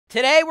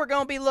Today we're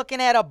going to be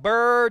looking at a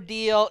BRRRR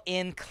deal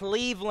in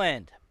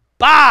Cleveland.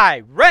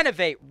 Buy,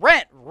 renovate,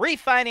 rent,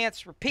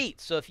 refinance,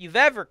 repeat. So if you've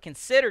ever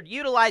considered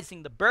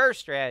utilizing the BRRRR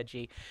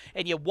strategy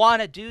and you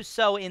want to do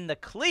so in the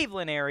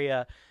Cleveland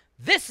area,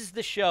 this is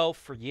the show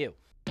for you.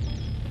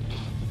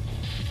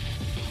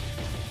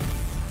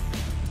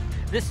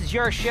 This is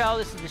your show.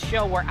 This is the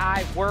show where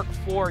I work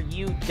for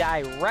you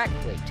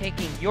directly,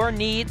 taking your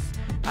needs.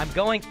 I'm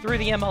going through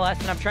the MLS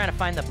and I'm trying to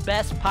find the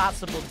best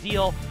possible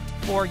deal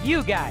for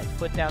you guys.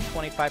 Put down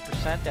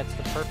 25%. That's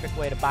the perfect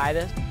way to buy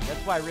this.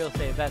 That's why real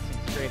estate investing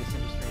is the greatest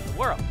industry in the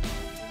world.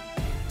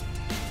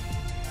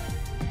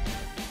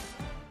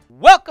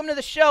 Welcome to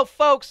the show,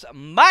 folks.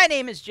 My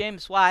name is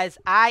James Wise.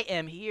 I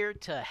am here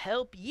to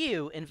help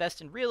you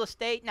invest in real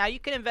estate. Now, you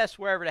can invest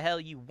wherever the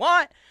hell you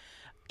want.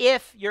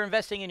 If you're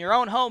investing in your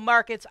own home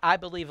markets, I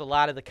believe a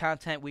lot of the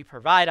content we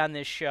provide on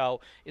this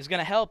show is going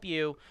to help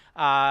you,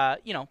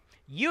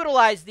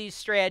 utilize these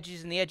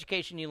strategies and the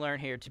education you learn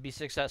here to be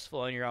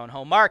successful in your own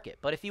home market.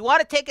 But if you want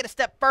to take it a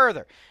step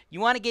further, you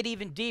want to get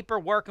even deeper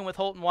working with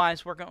Holton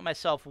Wise, working with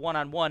myself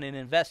one-on-one and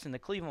invest in the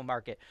Cleveland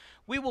market,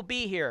 we will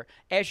be here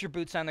as your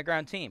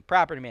boots-on-the-ground team.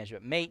 Property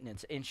management,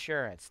 maintenance,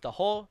 insurance, the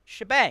whole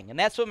shebang. And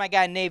that's what my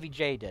guy Navy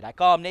J did. I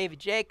call him Navy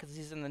J because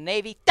he's in the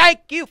Navy.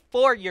 Thank you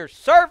for your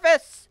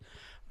service,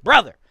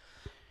 brother.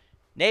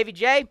 Navy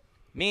J,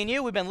 me and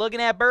you, we've been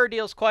looking at BRRRR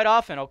deals quite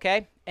often,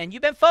 okay? And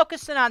you've been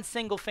focusing on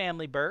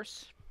single-family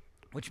BRRRRs,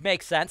 which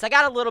makes sense. I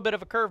got a little bit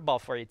of a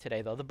curveball for you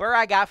today, though. The BRRRR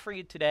I got for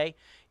you today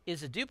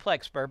is a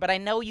duplex BRRRR, but I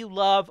know you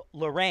love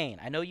Lorain.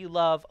 I know you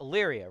love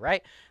Elyria,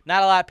 right?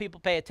 Not a lot of people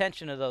pay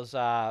attention to those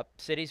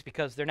cities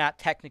because they're not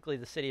technically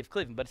the city of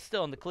Cleveland, but it's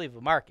still in the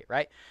Cleveland market,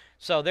 right?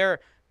 So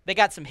they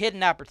got some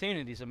hidden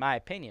opportunities, in my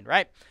opinion,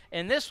 right?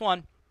 And this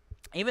one,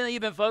 even though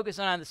you've been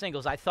focusing on the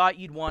singles, I thought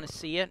you'd want to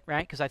see it,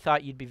 right? Because I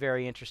thought you'd be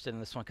very interested in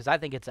this one because I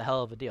think it's a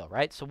hell of a deal,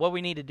 right? So what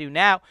we need to do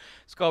now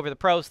is go over the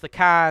pros, the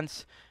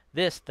cons,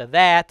 this, the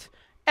that,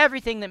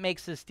 everything that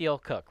makes this deal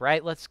cook,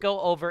 right? Let's go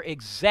over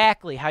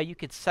exactly how you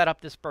could set up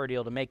this BRRRR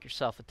deal to make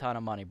yourself a ton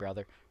of money,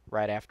 brother,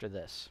 right after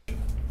this.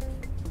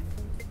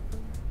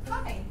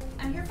 Hi,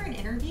 I'm here for an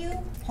interview.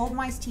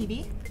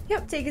 HoltonWiseTV.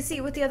 Yep, take a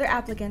seat with the other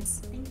applicants.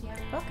 Thank you.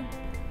 Welcome.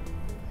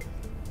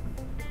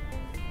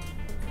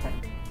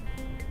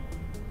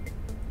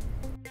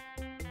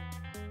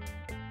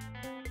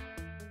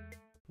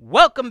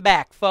 Welcome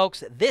back,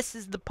 folks. This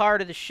is the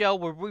part of the show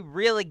where we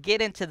really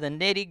get into the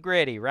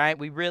nitty-gritty, right?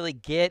 We really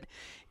get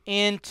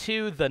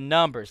into the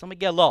numbers. Let me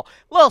get a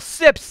little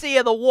sip-see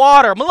of the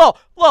water. I'm a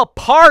little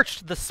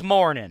parched this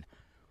morning.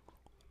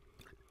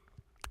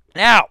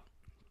 Now,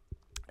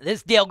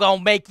 this deal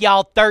gonna make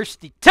y'all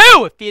thirsty,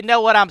 too, if you know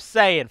what I'm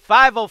saying.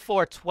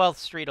 504 12th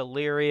Street,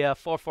 Elyria,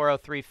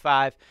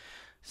 44035.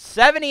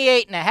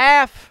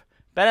 78.5.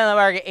 Been in the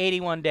market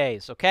 81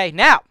 days, okay?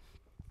 Now,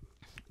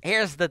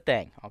 here's the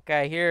thing,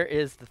 okay? Here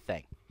is the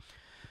thing.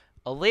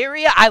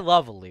 Elyria, I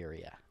love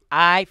Elyria.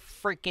 I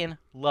freaking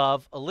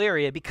love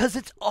Elyria because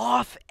it's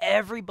off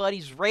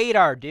everybody's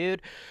radar,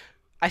 dude.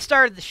 I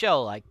started the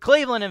show like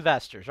Cleveland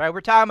investors, right?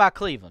 We're talking about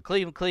Cleveland.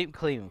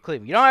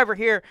 You don't ever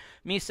hear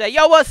me say,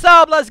 yo, what's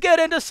up? Let's get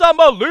into some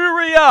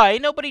Elyria.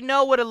 Ain't nobody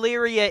know what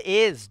Elyria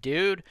is,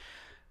 dude.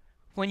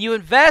 When you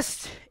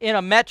invest in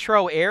a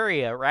metro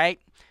area, right,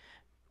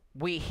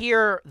 we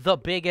hear the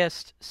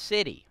biggest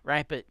city,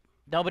 right? But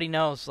nobody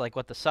knows like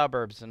what the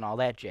suburbs and all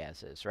that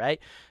jazz is, right?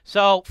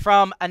 So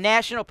from a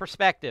national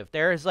perspective,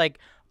 there is like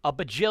a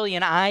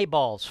bajillion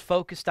eyeballs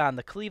focused on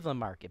the Cleveland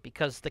market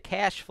because the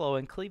cash flow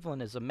in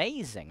Cleveland is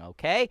amazing,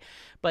 okay?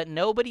 But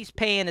nobody's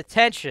paying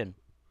attention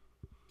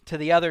to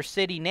the other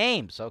city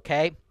names,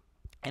 okay?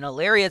 In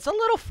Elyria, it's a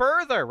little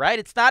further, right?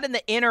 It's not in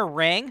the inner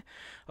ring,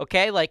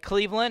 okay? Like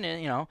Cleveland,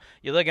 and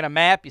you look at a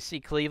map, you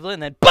see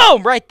Cleveland, and then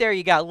boom, right there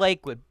you got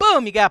Lakewood.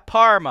 Boom, you got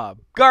Parma,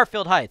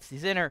 Garfield Heights,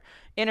 these inner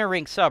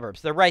ring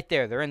suburbs. They're right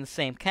there. They're in the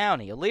same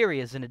county.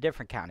 Elyria is in a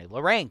different county,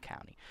 Lorain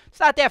County. It's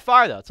not that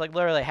far, though. It's like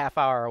literally a half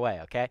hour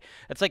away, okay?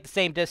 It's like the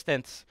same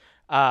distance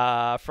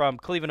from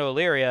Cleveland to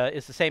Elyria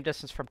is the same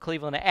distance from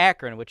Cleveland to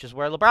Akron, which is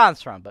where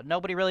LeBron's from. But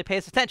nobody really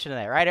pays attention to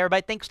that, right?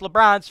 Everybody thinks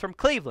LeBron's from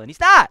Cleveland. He's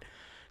not.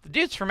 The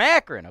dude's from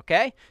Akron,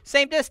 okay?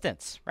 Same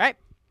distance, right?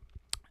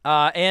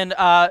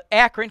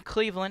 Akron,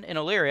 Cleveland, and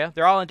Elyria,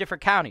 they're all in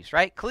different counties,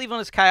 right?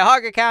 Cleveland is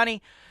Cuyahoga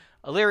County.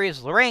 Elyria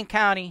is Lorain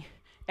County.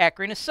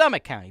 Akron is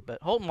Summit County. But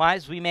Holton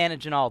Wise, we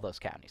manage in all those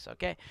counties,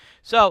 okay?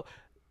 So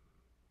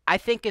I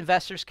think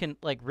investors can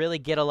like really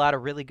get a lot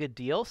of really good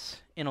deals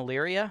in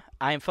Elyria.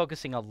 I am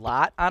focusing a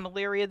lot on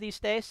Elyria these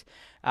days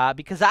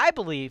because I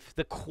believe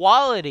the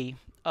quality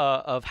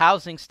of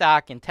housing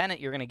stock and tenant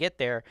you're going to get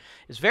there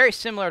is very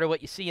similar to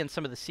what you see in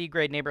some of the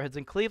C-grade neighborhoods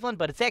in Cleveland,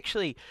 but it's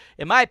actually,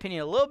 in my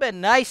opinion, a little bit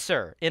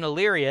nicer in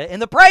Elyria,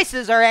 and the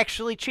prices are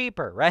actually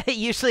cheaper, right? It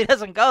usually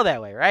doesn't go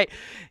that way, right?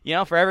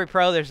 For every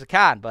pro, there's a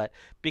con, but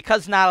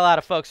because not a lot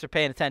of folks are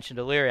paying attention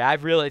to Elyria, I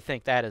really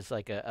think that is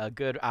like a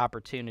good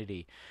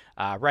opportunity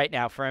right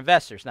now for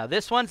investors. Now,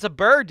 this one's a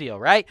BRRRR deal,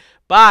 right?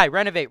 Buy,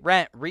 renovate,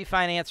 rent,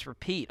 refinance,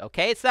 repeat,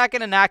 okay? It's not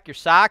going to knock your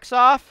socks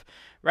off,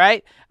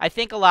 right? I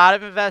think a lot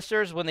of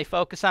investors, when they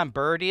focus on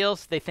BRRRR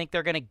deals, they think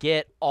they're going to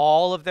get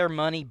all of their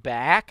money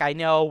back. I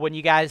know when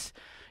you guys,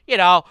 you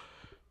know,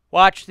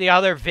 watch the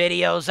other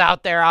videos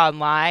out there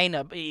online,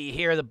 you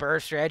hear the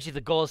BRRRR strategy, the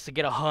goal is to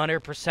get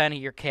 100% of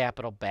your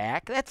capital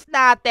back. That's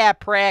not that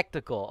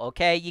practical,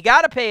 okay? You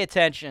got to pay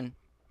attention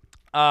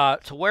to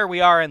where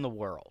we are in the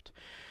world.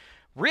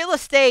 Real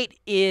estate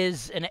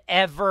is an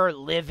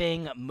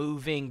ever-living,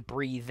 moving,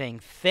 breathing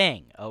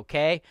thing,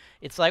 okay?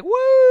 It's like, woo,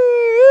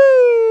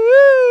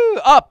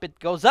 up, it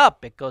goes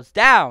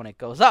down, it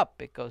goes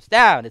up, it goes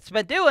down. It's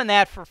been doing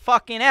that for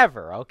fucking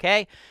ever,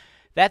 okay?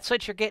 That's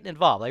what you're getting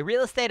involved. Like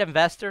real estate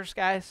investors,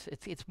 guys,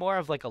 it's more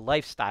of like a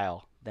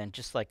lifestyle than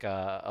just like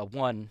a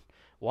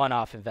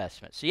one-off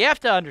investment. So you have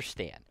to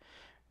understand,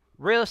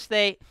 real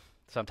estate,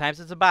 sometimes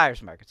it's a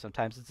buyer's market,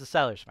 sometimes it's a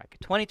seller's market.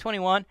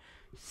 2021,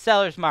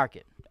 seller's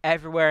market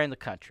everywhere in the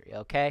country,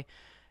 okay?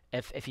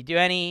 If you do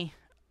any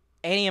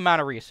amount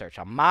of research,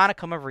 a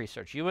modicum of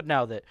research, you would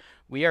know that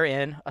we are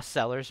in a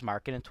seller's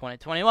market in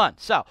 2021.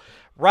 So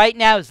right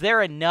now, is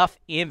there enough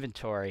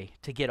inventory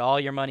to get all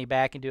your money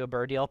back and do a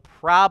BRRRR deal?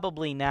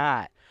 Probably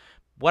not.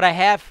 What I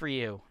have for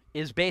you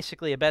is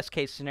basically a best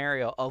case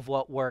scenario of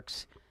what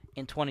works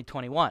in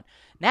 2021.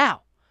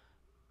 Now,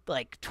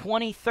 like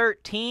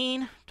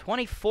 2013,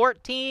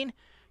 2014,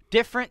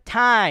 different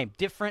time,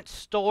 different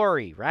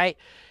story, right?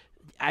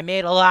 I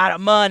made a lot of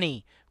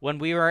money when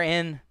we were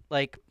in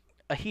like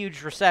a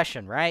huge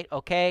recession, right?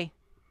 Okay,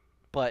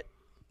 but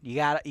you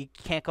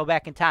can't go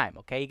back in time,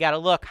 okay? You got to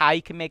look how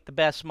you can make the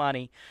best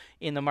money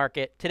in the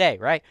market today,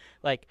 right?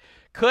 Like,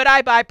 could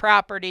I buy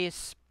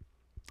properties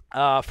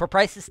for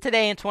prices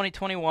today in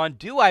 2021?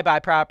 Do I buy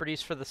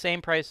properties for the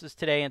same prices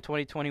today in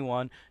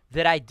 2021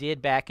 that I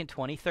did back in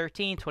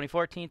 2013,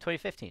 2014,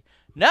 2015?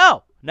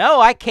 No,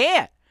 I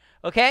can't,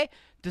 okay?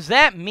 Does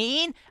that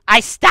mean I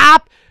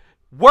stop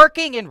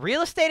working in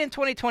real estate in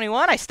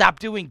 2021? I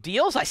stopped doing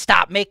deals? I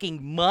stopped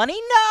making money?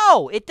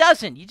 No, it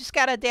doesn't. You just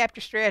got to adapt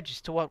your strategies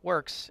to what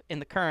works in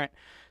the current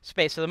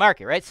space of the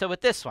market, right? So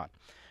with this one,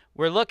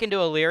 we're looking to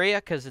Elyria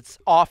because it's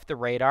off the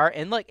radar.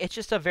 And look, it's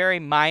just a very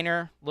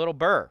minor little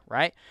BRRRR,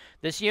 right?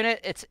 This unit,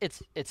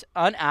 it's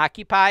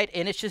unoccupied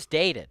and it's just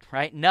dated,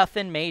 right?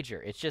 Nothing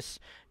major. It's just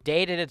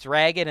dated, it's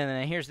ragged, and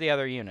then here's the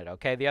other unit,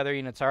 okay? The other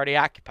unit's already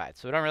occupied,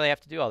 so we don't really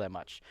have to do all that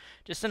much.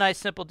 Just a nice,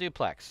 simple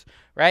duplex,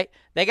 right?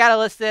 They got it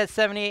listed at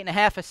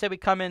 78.5. I said we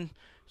come in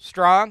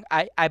strong,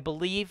 I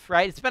believe,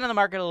 right? It's been on the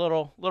market a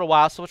little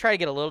while, so we'll try to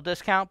get a little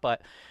discount,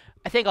 but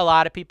I think a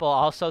lot of people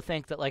also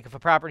think that, like, if a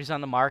property's on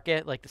the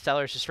market, like, the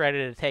seller's just ready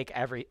to take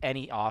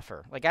any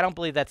offer. Like, I don't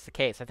believe that's the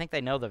case. I think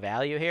they know the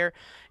value here,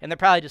 and they're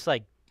probably just,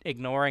 like,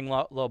 ignoring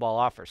lowball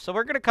offers. So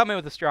we're going to come in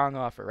with a strong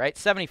offer, right?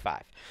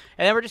 75.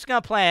 And then we're just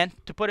going to plan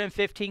to put in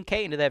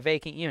 $15K into that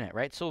vacant unit,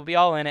 right? So we'll be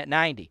all in at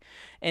 90.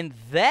 And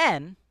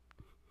then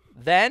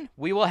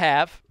we will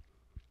have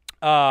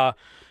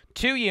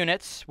 2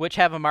 units which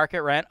have a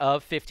market rent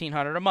of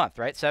 $1,500 a month,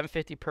 right?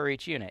 $750 per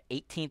each unit,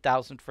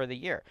 $18,000 for the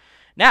year.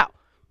 Now,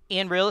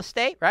 in real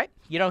estate, right,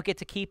 you don't get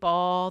to keep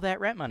all that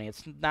rent money.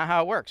 It's not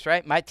how it works,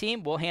 right? My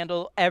team will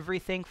handle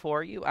everything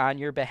for you on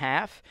your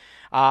behalf.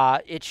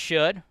 It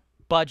should.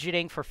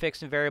 Budgeting for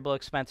fixed and variable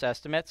expense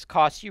estimates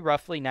costs you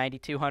roughly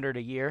 $9,200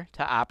 a year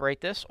to operate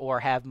this,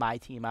 or have my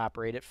team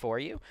operate it for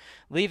you,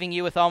 leaving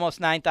you with almost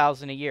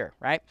 $9,000 a year,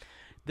 right?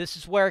 This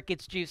is where it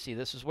gets juicy.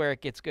 This is where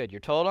it gets good.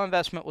 Your total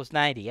investment was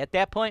 90. At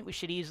that point, we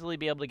should easily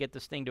be able to get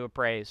this thing to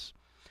appraise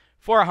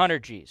for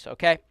 100 G's,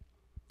 okay?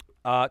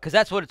 Because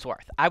that's what it's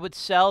worth. I would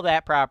sell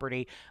that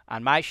property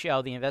on my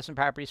show, the Investment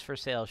Properties for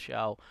Sale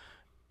show,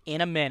 in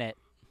a minute.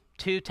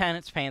 2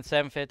 tenants paying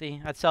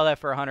 $750. I'd sell that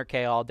for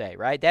 $100K all day,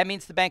 right? That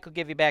means the bank will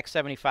give you back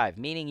 $75,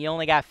 meaning you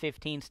only got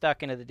 15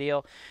 stuck into the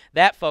deal.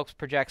 That, folks,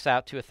 projects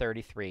out to a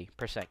 33%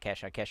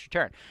 cash-on-cash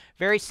return.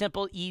 Very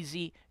simple,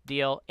 easy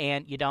deal,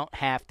 and you don't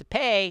have to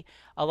pay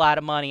a lot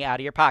of money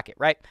out of your pocket,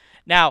 right?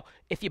 Now,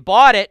 if you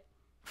bought it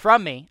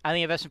from me on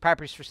the Investment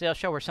Properties for Sale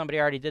show where somebody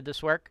already did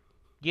this work,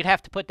 you'd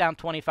have to put down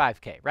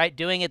 $25K, right?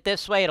 Doing it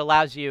this way, it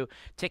allows you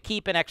to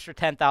keep an extra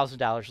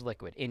 $10,000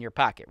 liquid in your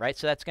pocket, right?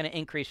 So that's going to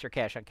increase your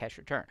cash-on-cash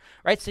return,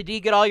 right? So do you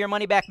get all your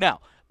money back? No,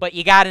 but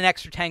you got an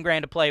extra 10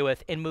 grand to play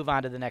with and move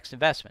on to the next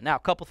investment. Now, a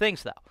couple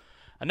things, though.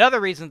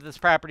 Another reason that this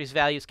property's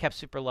value is kept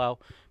super low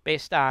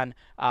based on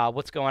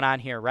what's going on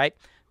here, right?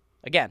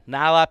 Again,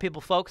 not a lot of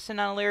people focusing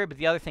on Elyria, but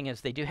the other thing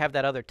is they do have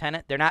that other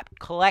tenant. They're not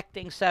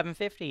collecting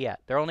 $750 yet.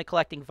 They're only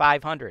collecting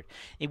 $500.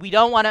 And we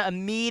don't want to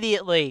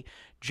immediately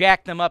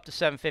jack them up to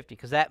 $750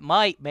 because that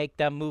might make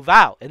them move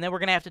out. And then we're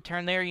going to have to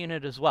turn their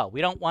unit as well.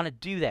 We don't want to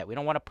do that. We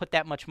don't want to put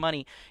that much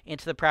money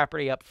into the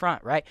property up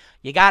front, right?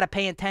 You got to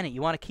pay a tenant.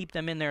 You want to keep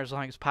them in there as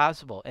long as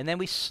possible. And then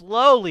we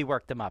slowly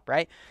work them up,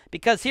 right?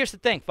 Because here's the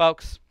thing,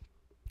 folks,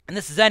 and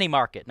this is any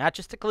market, not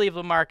just the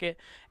Cleveland market,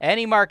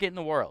 any market in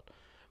the world.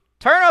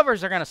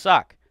 Turnovers are going to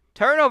suck.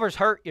 Turnovers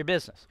hurt your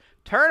business.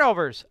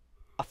 Turnovers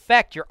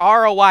affect your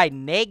ROI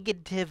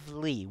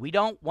negatively. We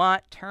don't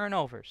want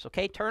turnovers,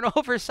 okay?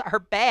 Turnovers are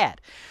bad.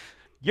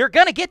 You're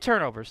going to get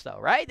turnovers, though,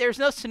 right? There's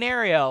no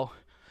scenario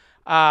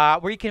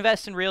where you can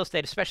invest in real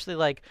estate, especially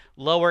like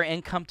lower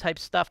income type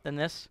stuff than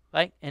this,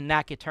 right? And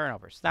not get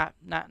turnovers. Not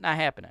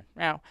happening.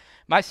 Now,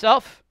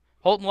 myself,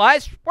 Holton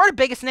Wise, we're the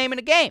biggest name in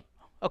the game,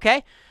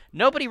 okay?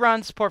 Nobody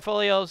runs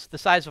portfolios the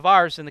size of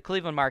ours in the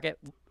Cleveland market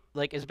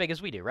like as big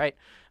as we do, right?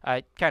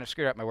 I kind of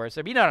screwed up my words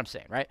there, but you know what I'm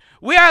saying, right?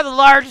 We are the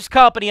largest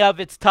company of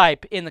its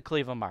type in the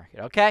Cleveland market,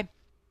 okay?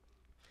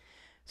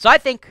 So I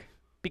think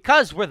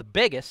because we're the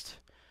biggest,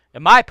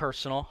 in my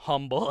personal,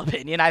 humble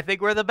opinion, I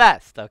think we're the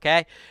best,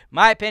 okay?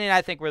 My opinion,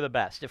 I think we're the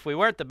best. If we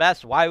weren't the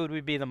best, why would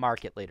we be the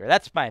market leader?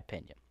 That's my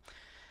opinion.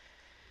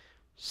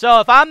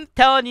 So if I'm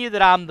telling you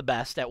that I'm the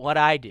best at what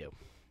I do,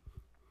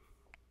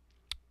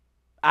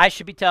 I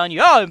should be telling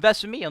you, oh,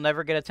 invest in me, you'll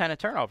never get a tenant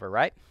turnover,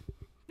 right?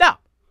 No,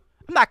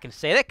 I'm not going to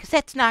say that because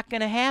that's not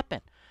going to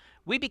happen.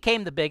 We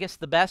became the biggest,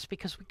 the best,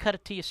 because we cut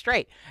it to you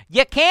straight.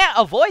 You can't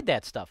avoid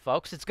that stuff,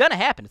 folks. It's going to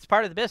happen. It's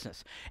part of the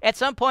business. At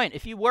some point,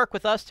 if you work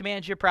with us to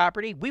manage your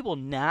property, we will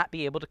not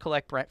be able to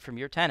collect rent from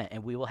your tenant,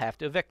 and we will have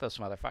to evict those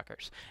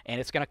motherfuckers, and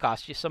it's going to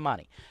cost you some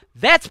money.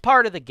 That's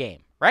part of the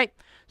game, right?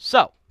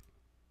 So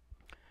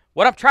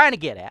what I'm trying to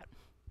get at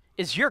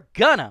is you're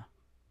going to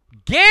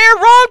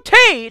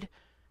guaranteed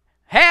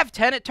have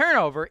tenant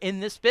turnover in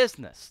this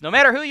business, no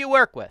matter who you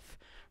work with,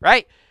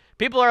 right?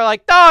 People are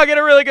like, oh, get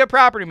a really good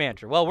property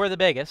manager. Well, we're the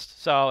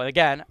biggest. So,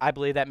 again, I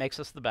believe that makes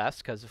us the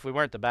best, because if we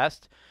weren't the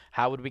best,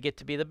 how would we get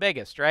to be the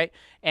biggest, right?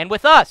 And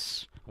with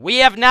us, we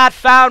have not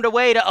found a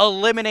way to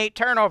eliminate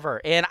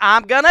turnover. And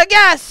I'm going to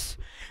guess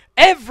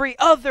every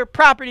other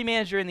property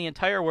manager in the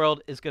entire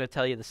world is going to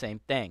tell you the same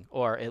thing,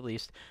 or at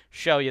least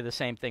show you the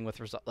same thing with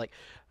results. Like,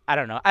 I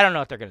don't know. I don't know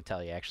what they're going to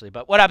tell you, actually.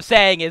 But what I'm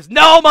saying is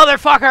no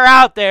motherfucker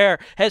out there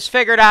has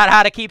figured out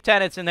how to keep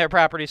tenants in their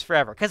properties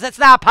forever. Because it's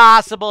not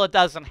possible. It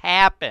doesn't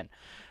happen.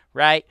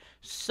 Right?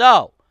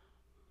 So,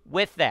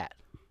 with that,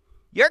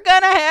 you're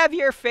going to have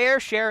your fair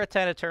share of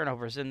tenant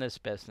turnovers in this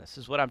business,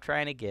 is what I'm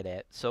trying to get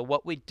at. So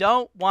what we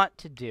don't want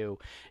to do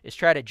is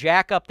try to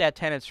jack up that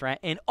tenant's rent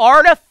and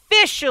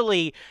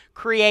artificially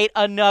create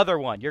another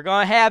one. You're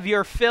going to have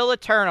your fill of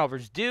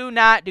turnovers. Do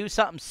not do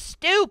something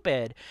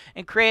stupid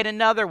and create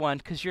another one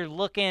because you're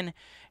looking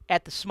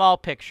at the small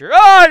picture. Oh,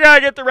 I got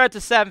to get the rent to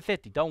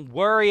 $750. Don't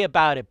worry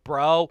about it,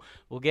 bro.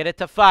 We'll get it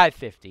to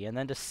 $550 and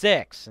then to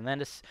 $6. And then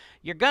to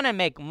you're going to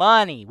make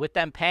money with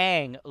them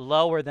paying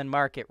lower than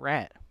market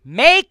rent.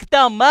 Make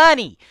the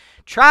money.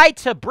 Try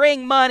to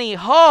bring money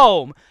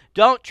home.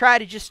 Don't try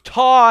to just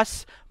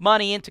toss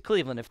money into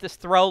Cleveland. If this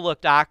throw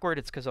looked awkward,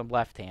 it's because I'm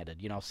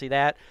left-handed. You know, see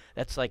that?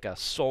 That's like a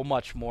so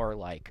much more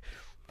like,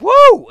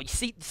 woo! You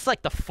see, it's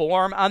like the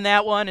form on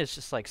that one is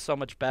just like so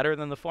much better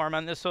than the form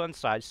on this one.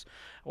 So I just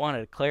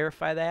wanted to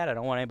clarify that. I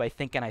don't want anybody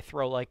thinking I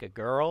throw like a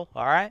girl,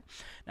 all right?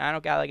 Now, I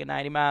don't got like a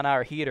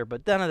 90-mile-an-hour heater,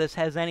 but none of this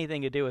has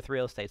anything to do with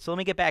real estate. So let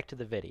me get back to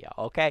the video,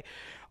 okay?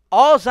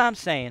 All I'm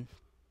saying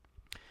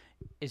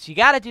is you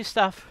got to do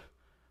stuff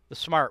the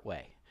smart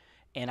way.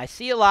 And I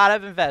see a lot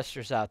of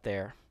investors out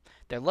there.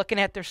 They're looking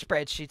at their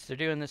spreadsheets, they're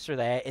doing this or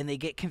that, and they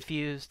get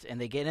confused, and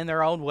they get in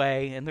their own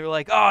way, and they're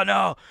like, oh,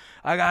 no,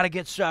 I got to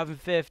get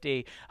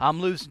 $750.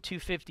 I'm losing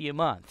 $250 a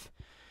month.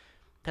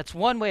 That's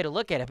one way to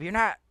look at it, but you're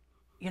not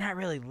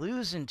really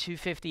losing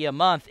 $250 a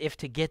month if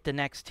to get the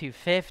next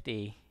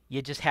 $250,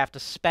 you just have to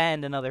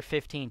spend another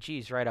 15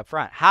 G's right up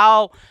front.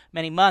 How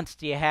many months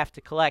do you have to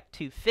collect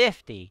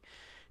 $250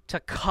 to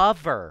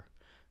cover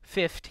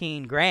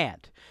 15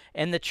 grand?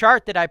 And the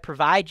chart that I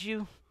provide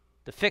you,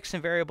 the fixed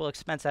and variable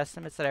expense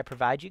estimates that I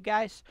provide you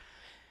guys,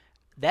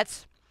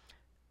 that's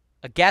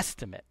a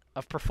guesstimate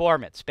of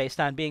performance based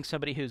on being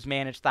somebody who's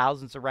managed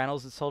thousands of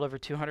rentals and sold over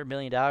 $200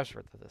 million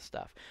worth of this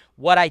stuff.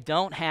 What I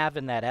don't have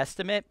in that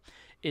estimate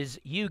is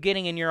you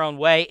getting in your own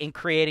way and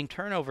creating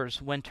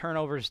turnovers when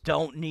turnovers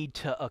don't need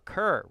to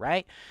occur,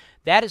 right?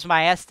 That is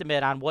my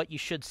estimate on what you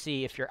should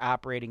see if you're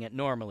operating it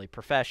normally,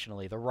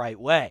 professionally, the right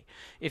way.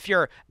 If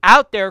you're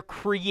out there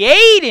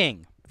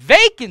creating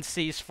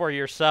vacancies for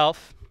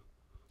yourself,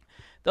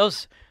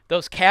 those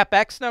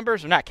CapEx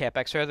numbers, or not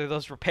CapEx, rather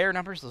those repair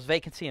numbers, those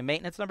vacancy and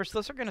maintenance numbers,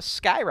 those are going to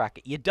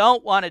skyrocket. You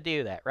don't want to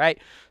do that, right?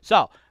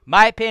 So,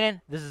 my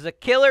opinion, this is a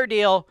killer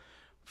deal.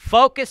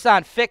 Focus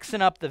on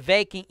fixing up the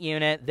vacant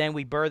unit, then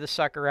we BRRRR the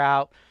sucker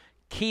out.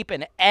 Keep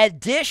an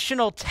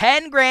additional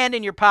 10 grand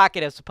in your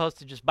pocket as opposed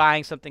to just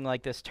buying something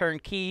like this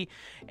turnkey,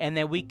 and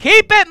then we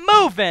keep it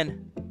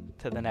moving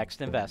to the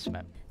next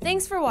investment.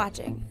 Thanks for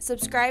watching.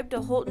 Subscribe to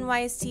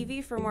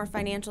HoltonWiseTV for more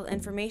financial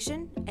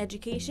information,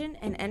 education,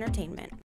 and entertainment.